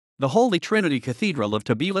The Holy Trinity Cathedral of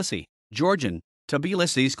Tbilisi, Georgian,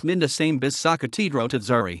 Tbilisis cminda samebis sakatedro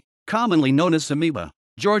tadzari, commonly known as Sameba,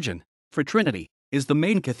 Georgian, for Trinity, is the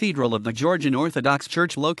main cathedral of the Georgian Orthodox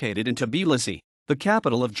Church located in Tbilisi, the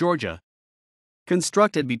capital of Georgia.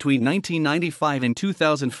 Constructed between 1995 and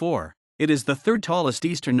 2004, it is the third tallest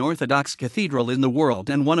Eastern Orthodox cathedral in the world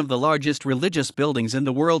and one of the largest religious buildings in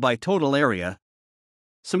the world by total area.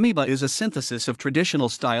 Sameba is a synthesis of traditional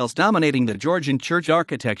styles dominating the Georgian church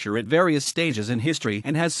architecture at various stages in history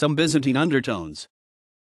and has some Byzantine undertones.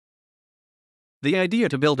 The idea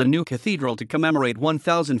to build a new cathedral to commemorate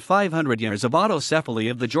 1,500 years of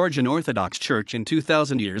autocephaly of the Georgian Orthodox Church and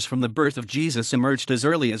 2,000 years from the birth of Jesus emerged as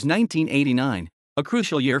early as 1989, a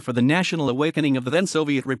crucial year for the national awakening of the then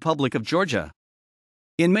Soviet Republic of Georgia.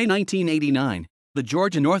 In May 1989, the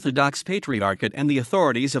Georgian Orthodox Patriarchate and the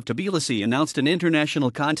authorities of Tbilisi announced an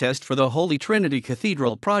international contest for the Holy Trinity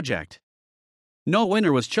Cathedral project. No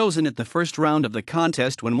winner was chosen at the first round of the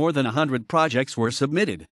contest when more than 100 projects were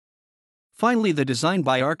submitted. Finally, the design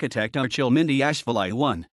by architect cminda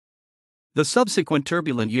won. The subsequent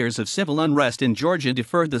turbulent years of civil unrest in Georgia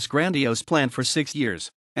deferred this grandiose plan for 6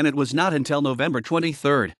 years, and it was not until November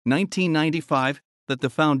 23, 1995, that the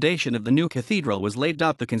foundation of the new cathedral was laid.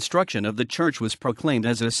 The construction of the church was proclaimed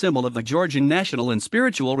as a symbol of the Georgian national and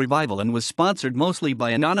spiritual revival and was sponsored mostly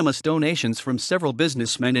by anonymous donations from several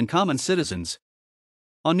businessmen and common citizens.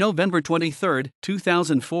 On November 23,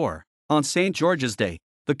 2004, on St. George's Day,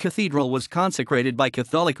 the cathedral was consecrated by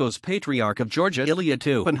Catholicos Patriarch of Georgia Ilya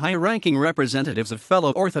II and high-ranking representatives of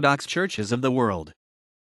fellow Orthodox churches of the world.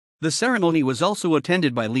 The ceremony was also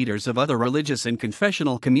attended by leaders of other religious and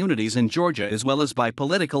confessional communities in Georgia as well as by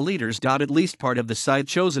political leaders. At least part of the site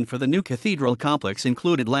chosen for the new cathedral complex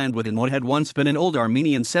included land within what had once been an old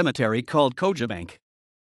Armenian cemetery called Kojabank.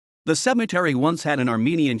 The cemetery once had an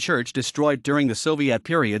Armenian church destroyed during the Soviet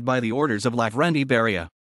period by the orders of Lavrenti Beria.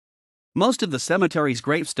 Most of the cemetery's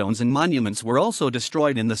gravestones and monuments were also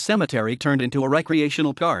destroyed and the cemetery turned into a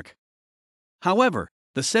recreational park. However,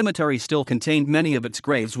 the cemetery still contained many of its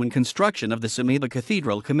graves when construction of the Sameba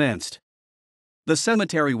Cathedral commenced. The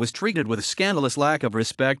cemetery was treated with a scandalous lack of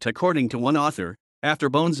respect, according to one author, after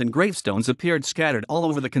bones and gravestones appeared scattered all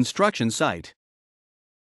over the construction site.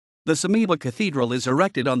 The Sameba Cathedral is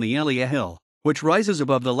erected on the Elia Hill, which rises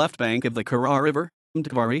above the left bank of the Kara River,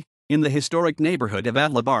 Tadzari, in the historic neighborhood of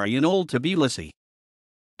Adlabari in Old Tbilisi.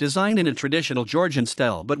 Designed in a traditional Georgian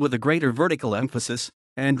style but with a greater vertical emphasis,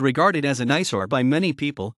 and regarded as an eyesore by many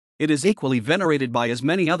people, it is equally venerated by as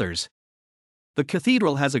many others. The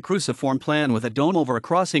cathedral has a cruciform plan with a dome over a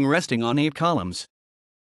crossing resting on 8 columns.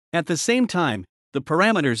 At the same time, the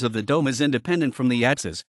parameters of the dome is independent from the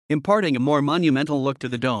axis, imparting a more monumental look to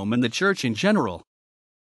the dome and the church in general.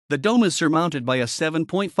 The dome is surmounted by a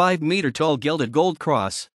 7.5-meter-tall gilded gold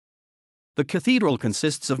cross. The cathedral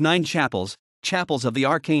consists of 9 chapels of the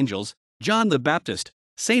Archangels, John the Baptist,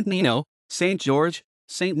 Saint Nino, Saint George,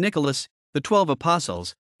 Saint Nicholas, the 12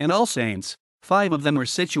 Apostles, and All Saints. 5 of them are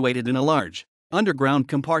situated in a large, underground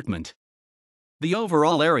compartment. The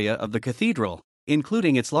overall area of the cathedral,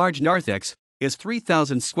 including its large narthex, is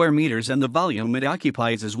 3,000 square meters and the volume it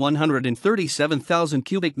occupies is 137,000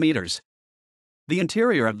 cubic meters. The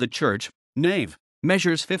interior of the church, nave,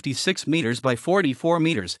 measures 56 meters by 44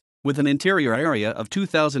 meters, with an interior area of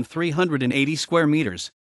 2,380 square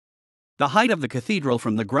meters. The height of the cathedral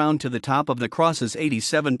from the ground to the top of the cross is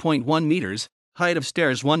 87.1 meters, height of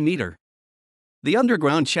stairs 1 meter. The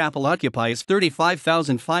underground chapel occupies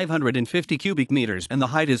 35,550 cubic meters and the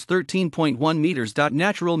height is 13.1 meters.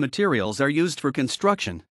 Natural materials are used for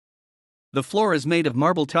construction. The floor is made of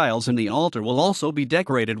marble tiles and the altar will also be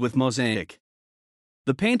decorated with mosaic.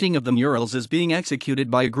 The painting of the murals is being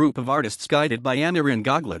executed by a group of artists guided by Amirin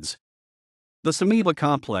Goglitz. The Sameba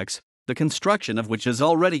complex, the construction of which is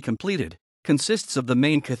already completed, consists of the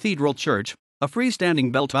main cathedral church, a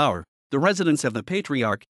freestanding bell tower, the residence of the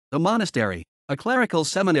Patriarch, a monastery, a clerical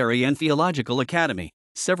seminary and theological academy,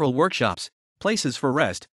 several workshops, places for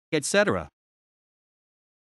rest, etc.